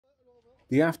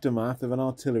The aftermath of an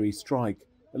artillery strike.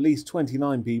 At least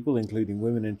 29 people, including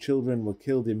women and children, were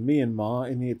killed in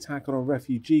Myanmar in the attack on a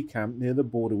refugee camp near the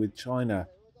border with China.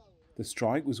 The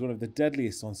strike was one of the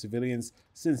deadliest on civilians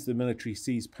since the military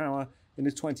seized power in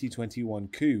a 2021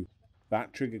 coup.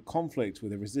 That triggered conflict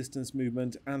with a resistance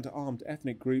movement and armed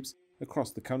ethnic groups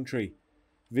across the country.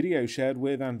 Video shared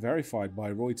with and verified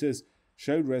by Reuters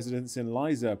showed residents in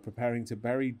Liza preparing to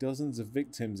bury dozens of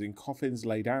victims in coffins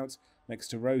laid out next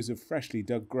to rows of freshly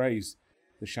dug graves.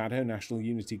 The Shadow National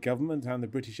Unity Government and the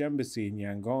British Embassy in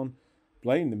Yangon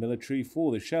blamed the military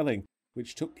for the shelling,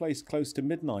 which took place close to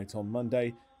midnight on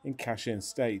Monday in Kachin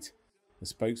State. A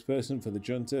spokesperson for the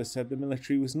junta said the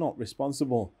military was not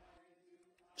responsible.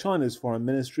 China's foreign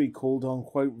ministry called on,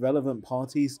 quote, relevant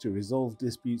parties to resolve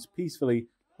disputes peacefully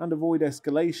and avoid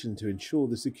escalation to ensure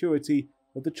the security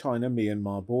of the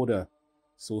China-Myanmar border.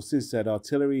 Sources said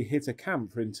artillery hit a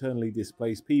camp for internally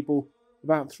displaced people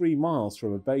about 3 miles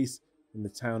from a base in the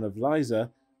town of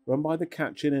Liza, run by the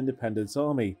Kachin Independence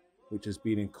Army, which has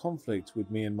been in conflict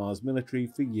with Myanmar's military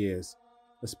for years.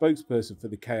 A spokesperson for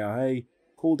the KIA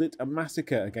called it a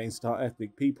massacre against our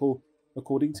ethnic people,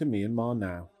 according to Myanmar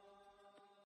Now.